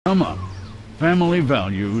Sum up, family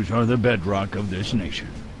values are the bedrock of this nation.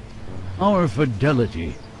 Our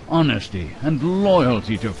fidelity, honesty, and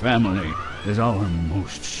loyalty to family is our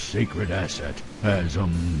most sacred asset as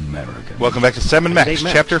Americans. Welcome back to Sam and Max,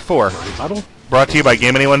 Chapter 4. Rebuttal? Brought to you by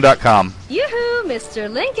GameAnyone.com. Yoo-hoo,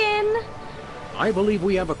 Mr. Lincoln! I believe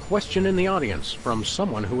we have a question in the audience from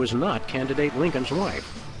someone who is not candidate Lincoln's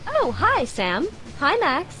wife. Oh, hi, Sam. Hi,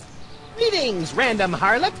 Max. Greetings, random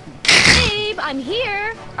harlot. Babe, I'm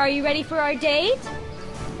here. Are you ready for our date?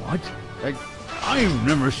 What? I've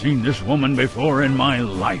never seen this woman before in my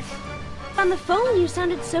life. On the phone, you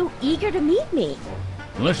sounded so eager to meet me.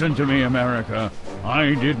 Listen to me, America.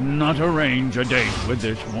 I did not arrange a date with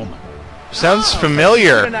this woman. Sounds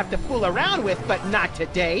familiar. Good enough to fool around with, but not to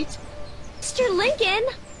date. Mr. Lincoln,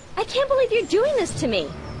 I can't believe you're doing this to me.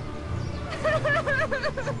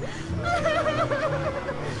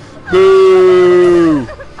 Boo!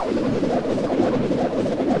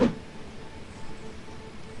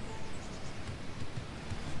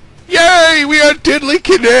 Yay! We are Diddley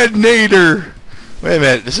Canadinator! Wait a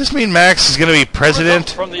minute, does this mean Max is going to be president?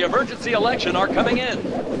 Results from the emergency election are coming in.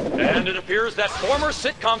 And it appears that former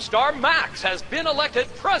sitcom star Max has been elected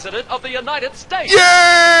President of the United States.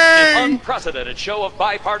 Yay! In unprecedented show of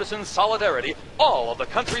bipartisan solidarity, all of the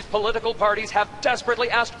country's political parties have desperately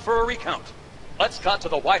asked for a recount. Let's cut to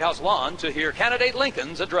the White House lawn to hear candidate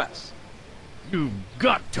Lincoln's address. You've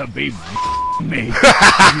got to be me,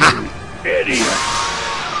 you idiot.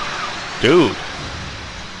 Dude,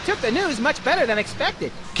 Took the news much better than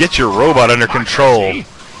expected. get your robot under control.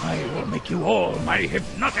 I will make you all my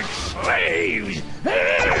hypnotic slaves.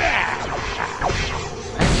 That's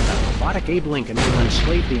the robotic Abe Lincoln will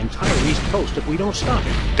enslave the entire East Coast if we don't stop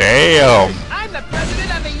him. Damn. I'm the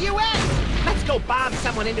president of the U.S. Let's go bomb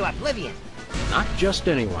someone into oblivion. Not just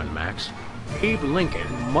anyone, Max. Abe Lincoln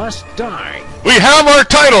must die. We have our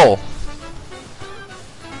title!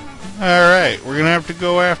 Alright, we're going to have to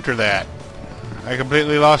go after that. I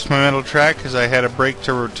completely lost my mental track because I had a break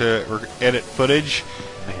to edit footage.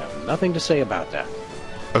 I have nothing to say about that.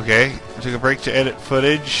 Okay, I took a break to edit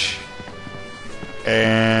footage,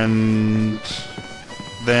 and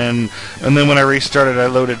then when I restarted, I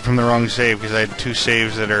loaded from the wrong save because I had two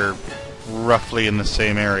saves that are roughly in the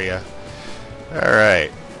same area.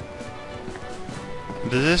 Alright.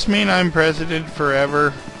 Does this mean I'm president forever?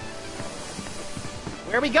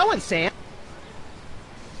 Where are we going, Sam?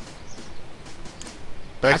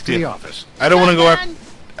 Back to the office. I don't want to go after.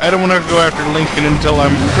 I don't want to go after Lincoln until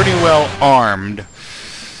I'm pretty well armed,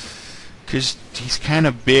 because he's kind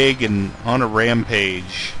of big and on a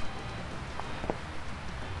rampage.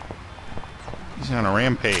 He's on a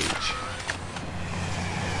rampage.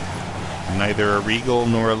 Neither a regal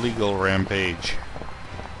nor a legal rampage.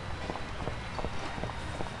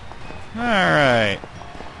 Alright.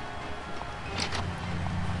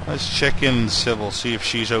 Let's check in Sybil, see if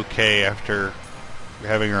she's okay after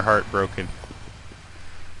having her heart broken.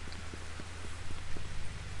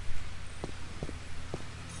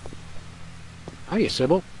 Hiya,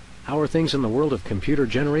 Sybil. How are things in the world of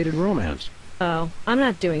computer-generated romance? Oh, I'm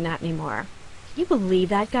not doing that anymore. Can you believe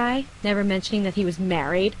that guy? Never mentioning that he was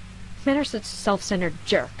married. Men are such self-centered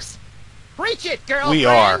jerks. Preach it, girlfriend! We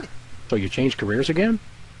are. So you changed careers again?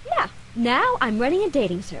 Yeah, now I'm running a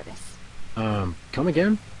dating service. Come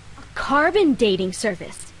again? A carbon dating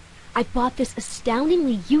service. I bought this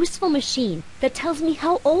astoundingly useful machine that tells me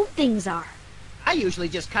how old things are. I usually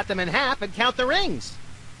just cut them in half and count the rings.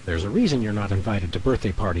 There's a reason you're not invited to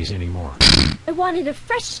birthday parties anymore. I wanted a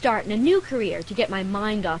fresh start in a new career to get my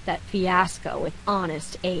mind off that fiasco with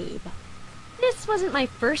Honest Abe. This wasn't my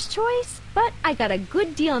first choice, but I got a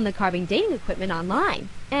good deal on the carbon dating equipment online,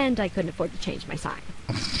 and I couldn't afford to change my sign.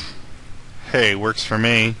 Hey, works for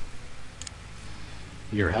me.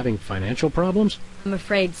 You're having financial problems? I'm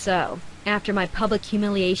afraid so. After my public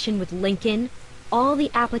humiliation with Lincoln, all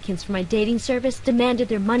the applicants for my dating service demanded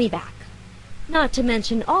their money back. Not to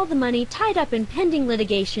mention all the money tied up in pending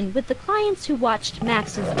litigation with the clients who watched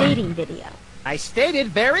Max's dating video. I stated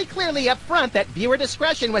very clearly up front that viewer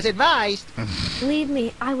discretion was advised. Believe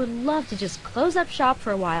me, I would love to just close up shop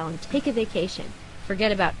for a while and take a vacation.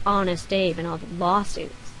 Forget about Honest Abe and all the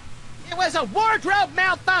lawsuits. It was a wardrobe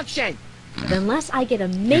malfunction! But unless I get a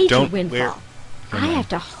major windfall, I have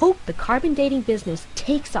to hope the carbon dating business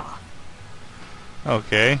takes off.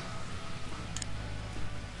 Okay.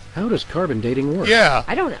 How does carbon dating work? Yeah.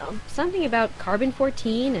 I don't know. Something about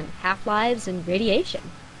carbon-14 and half-lives and radiation.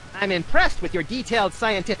 I'm impressed with your detailed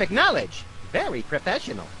scientific knowledge. Very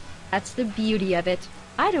professional. That's the beauty of it.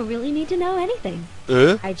 I don't really need to know anything.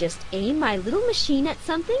 I just aim my little machine at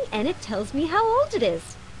something and it tells me how old it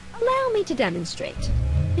is. Allow me to demonstrate.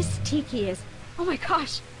 This tiki is... Oh my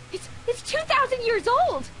gosh! It's 2,000 years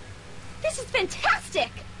old! This is fantastic!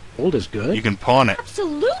 Old is good? You can pawn it.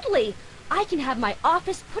 Absolutely! I can have my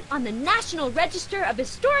office put on the National Register of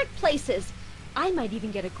Historic Places. I might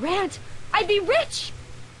even get a grant. I'd be rich!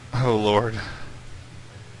 Oh, Lord.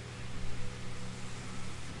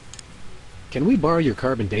 Can we borrow your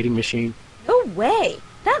carbon dating machine? No way!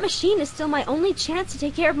 That machine is still my only chance to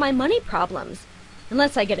take care of my money problems.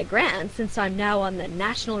 Unless I get a grant, since I'm now on the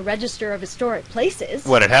National Register of Historic Places.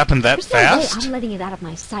 What, it happened that There's no way fast? I'm letting it out of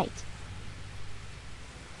my sight.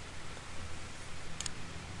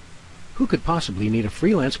 Who could possibly need a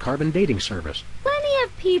freelance carbon dating service? Plenty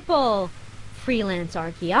of people. Freelance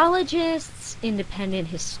archaeologists, independent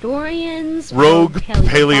historians, Rogue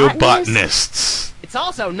paleobotanists. paleobotanists. It's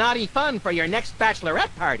also naughty fun for your next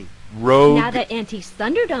bachelorette party. Rogue. Now that Antiques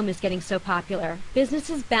Thunderdome is getting so popular, business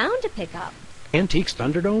is bound to pick up. Antiques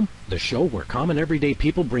Thunderdome? The show where common everyday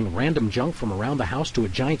people bring random junk from around the house to a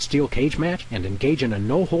giant steel cage match and engage in a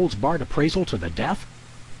no-holds-barred appraisal to the death?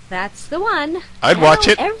 That's the one. I'd Now watch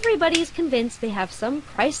it. Everybody's convinced they have some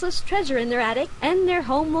priceless treasure in their attic, and their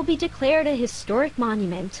home will be declared a historic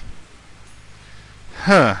monument.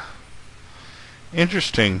 Huh.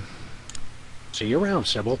 Interesting. See you around,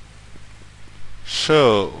 Sybil.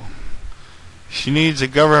 So, she needs a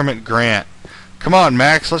government grant. Come on,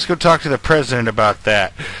 Max, let's go talk to the president about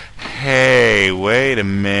that. Hey, wait a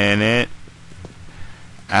minute.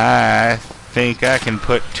 I think I can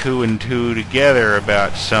put 2 and 2 together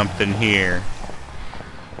about something here.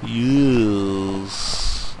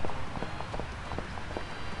 Yes.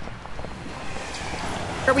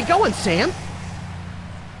 Where are we going, Sam?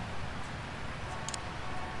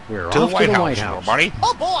 We're To the off White to the House, White House. buddy.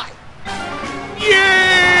 Oh, boy!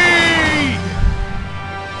 Yay!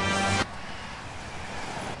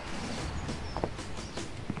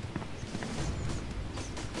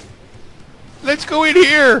 Let's go in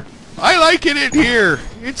here. I like it in here.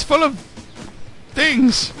 It's full of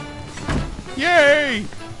things. Yay!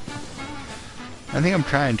 I think I'm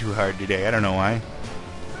trying too hard today. I don't know why.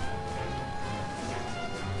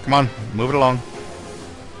 Come on, move it along.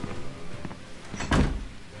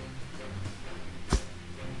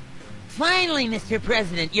 Finally, Mr.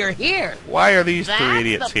 President, you're here. Why are these That's three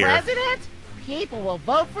idiots the here? president? People will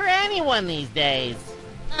vote for anyone these days.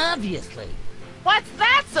 Obviously. What's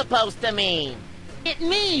that supposed to mean? It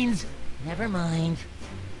means... Never mind.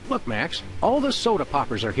 Look, Max, all the soda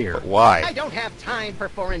poppers are here. I Why? don't have time for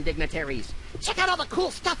foreign dignitaries. Check out all the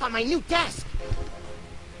cool stuff on my new desk.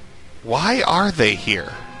 Why are they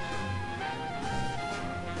here?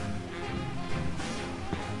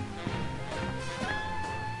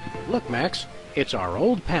 Look, Max, it's our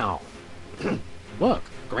old pal. Look,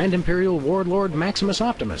 Grand Imperial Warlord Maximus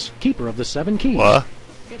Optimus, keeper of the 7 Keys. What?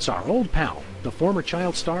 It's our old pal, the former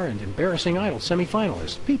Child Star and Embarrassing Idol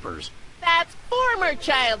semifinalist, Peepers. That's former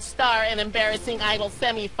Child Star and Embarrassing Idol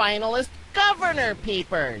semi-finalist Governor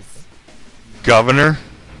Peepers. Governor?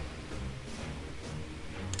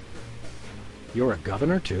 You're a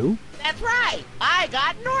governor, too? That's right. I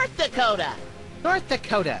got North Dakota. North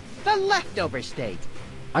Dakota, the leftover state.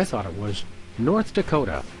 I thought it was North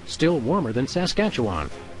Dakota, still warmer than Saskatchewan.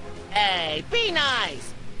 Hey, be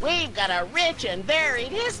nice. We've got a rich and varied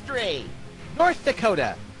history. North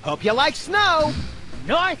Dakota, hope you like snow.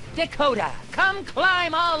 North Dakota, come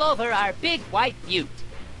climb all over our big white butte.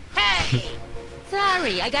 Hey!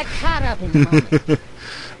 Sorry, I got caught up in the moment.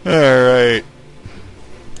 Alright.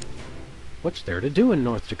 What's there to do in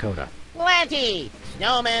North Dakota? Plenty!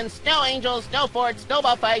 Snowmen, snow angels, snow forts,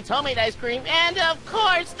 snowball fights, homemade ice cream, and of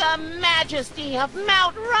course the majesty of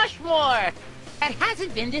Mount Rushmore! That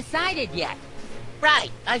hasn't been decided yet. Right,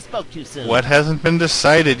 I spoke too soon. What hasn't been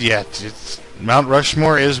decided yet? It's Mount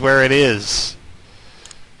Rushmore is where it is.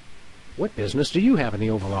 What business do you have in the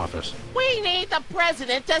Oval Office? We need the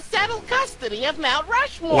president to settle custody of Mount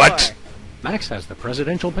Rushmore! What? Max has the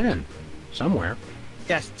presidential pen. Somewhere.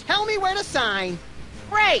 Just tell me where to sign.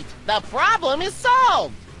 Great! The problem is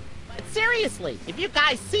solved! But seriously, if you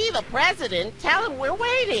guys see the president, tell him we're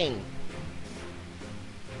waiting.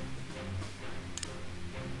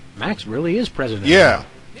 Max really is president. Yeah.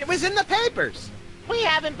 It was in the papers. We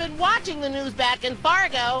haven't been watching the news back in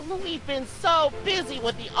Fargo. We've been so busy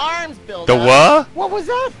with the arms buildup. The what? What was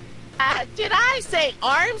that? Did I say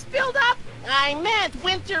arms buildup? I meant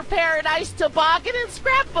Winter Paradise Toboggan and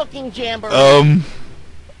Scrapbooking Jamboree.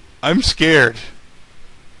 I'm scared.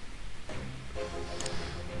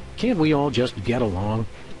 Can't we all just get along?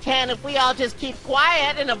 Can if we all just keep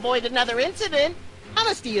quiet and avoid another incident.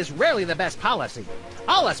 Honesty is rarely the best policy.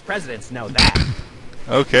 All us presidents know that.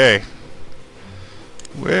 Okay.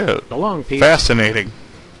 Well, So long, Pete. fascinating.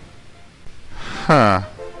 Huh.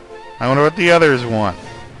 I wonder what the others want.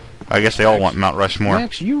 I guess they all want Mount Rushmore.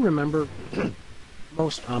 Max, you remember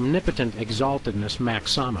most omnipotent exaltedness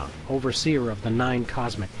Max Sama, overseer of the 9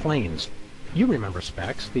 cosmic planes. You remember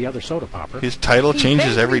Specs, the other soda popper. His title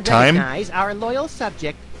changes every time? Recognize our loyal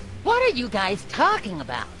subject. What are you guys talking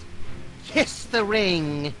about? Kiss the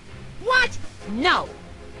ring. What? No.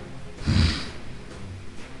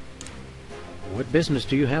 What business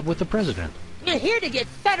do you have with the president? We're here to get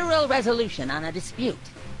federal resolution on a dispute.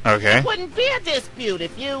 Okay. Wouldn't be a dispute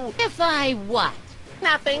if you... If I what?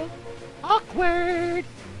 Nothing. Awkward.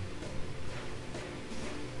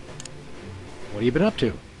 What have you been up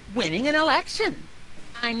to? Winning an election.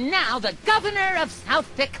 I'm now the governor of South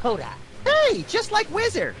Dakota. Hey, just like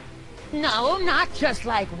Wizard. No, not just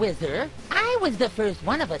like Whizzer. I was the first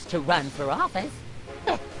one of us to run for office.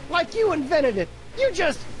 Like you invented it. You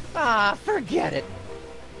just... forget it.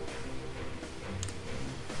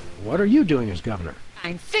 What are you doing as governor?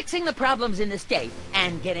 I'm fixing the problems in the state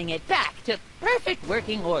and getting it back to perfect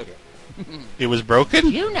working order. It was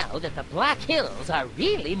broken? You know that the Black Hills are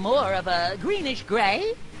really more of a greenish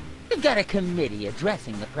gray? We've got a committee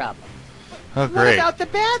addressing the problem. Oh, What great. about the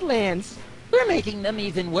Badlands? We're making them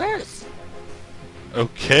even worse.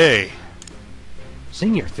 Okay.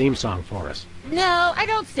 Sing your theme song for us. No, I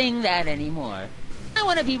don't sing that anymore. I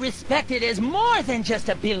want to be respected as more than just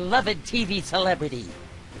a beloved TV celebrity.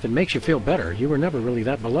 If it makes you feel better, you were never really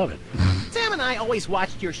that beloved. Sam and I always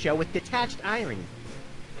watched your show with detached irony.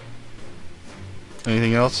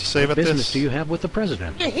 Anything else to say What about business this? do you have with the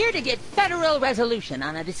president? We're here to get federal resolution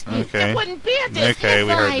on a dispute. Okay. Wouldn't be a dispute. Okay,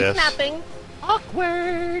 we heard this. Nothing.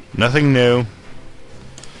 Awkward. Nothing new.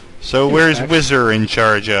 So Hey, where's Specs. Whizzer in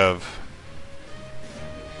charge of?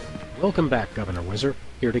 Welcome back, Governor Whizzer.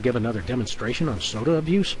 Here to give another demonstration on soda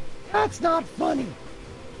abuse? That's not funny.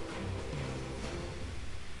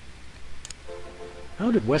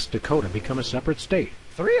 How did West Dakota become a separate state?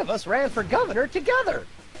 3 of us ran for governor together.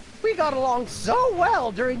 We got along so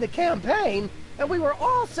well during the campaign, and we were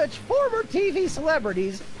all such former TV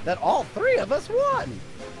celebrities that all 3 of us won.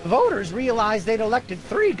 Voters realized they'd elected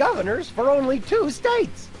 3 governors for only 2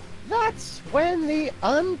 states. That's when the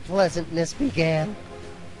unpleasantness began.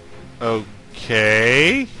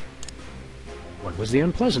 Okay. What was the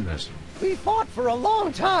unpleasantness? We fought for a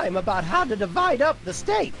long time about how to divide up the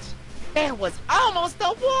states. There was almost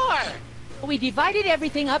a war. We divided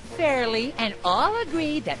everything up fairly and all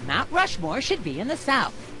agreed that Mount Rushmore should be in the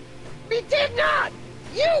South. We did not!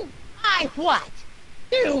 You! I what?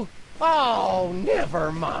 You! Oh,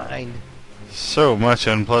 never mind. So much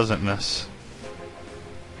unpleasantness.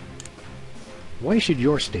 Why should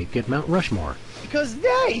your state get Mount Rushmore? Because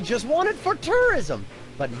they just want it for tourism.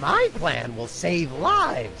 But my plan will save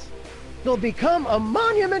lives. It'll become a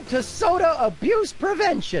monument to soda abuse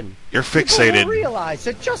prevention. You're People fixated. will realize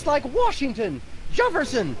that just like Washington,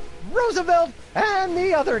 Jefferson, Roosevelt, and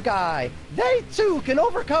the other guy, they too can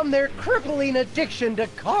overcome their crippling addiction to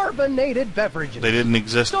carbonated beverages. They didn't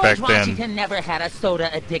exist George back then. Washington never had a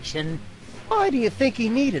soda addiction. Why do you think he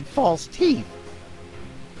needed false teeth?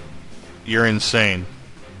 You're insane.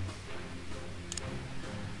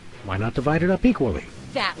 Why not divide it up equally?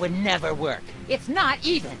 That would never work. It's not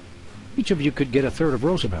even. Each of you could get a third of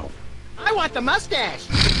Roosevelt. I want the mustache.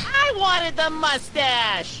 I wanted the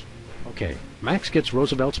mustache. Okay, Max gets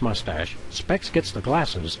Roosevelt's mustache, Specs gets the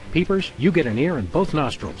glasses, Peepers, you get an ear and both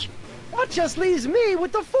nostrils. That just leaves me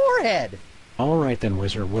with the forehead. All right then,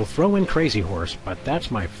 Whizzer, we'll throw in Crazy Horse, but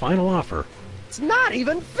that's my final offer. It's not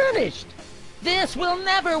even finished. This will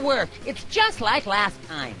never work. It's just like last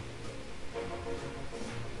time.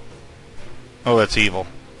 Oh, that's evil.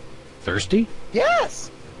 Thirsty?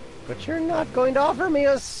 Yes, but you're not going to offer me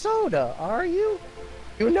a soda, are you?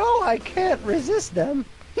 You know I can't resist them.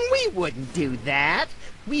 We wouldn't do that.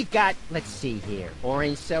 We've got, let's see here,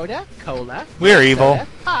 orange soda, cola. We're red evil. soda,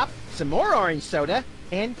 pop, some more orange soda,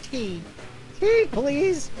 and tea. Tea,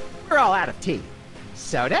 please. We're all out of tea.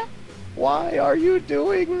 Soda? Why are you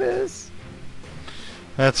doing this?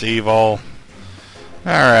 That's evil.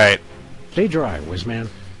 Alright. Stay dry, Whizman.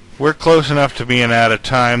 We're close enough to being out of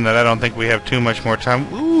time that I don't think we have too much more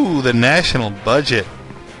time. Ooh, the national budget.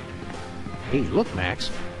 Hey, look,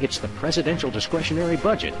 Max. It's the presidential discretionary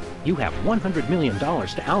budget. You have $100 million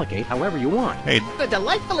to allocate however you want. Hey, The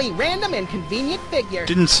delightfully random and convenient figure.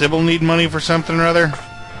 didn't Sybil need money for something or other?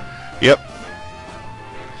 Yep.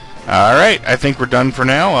 Alright, I think we're done for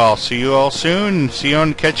now. I'll see you all soon.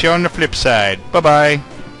 Catch you on the flip side. Bye-bye.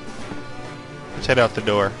 Let's head out the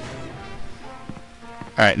door.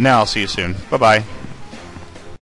 Alright, now I'll see you soon. Bye-bye.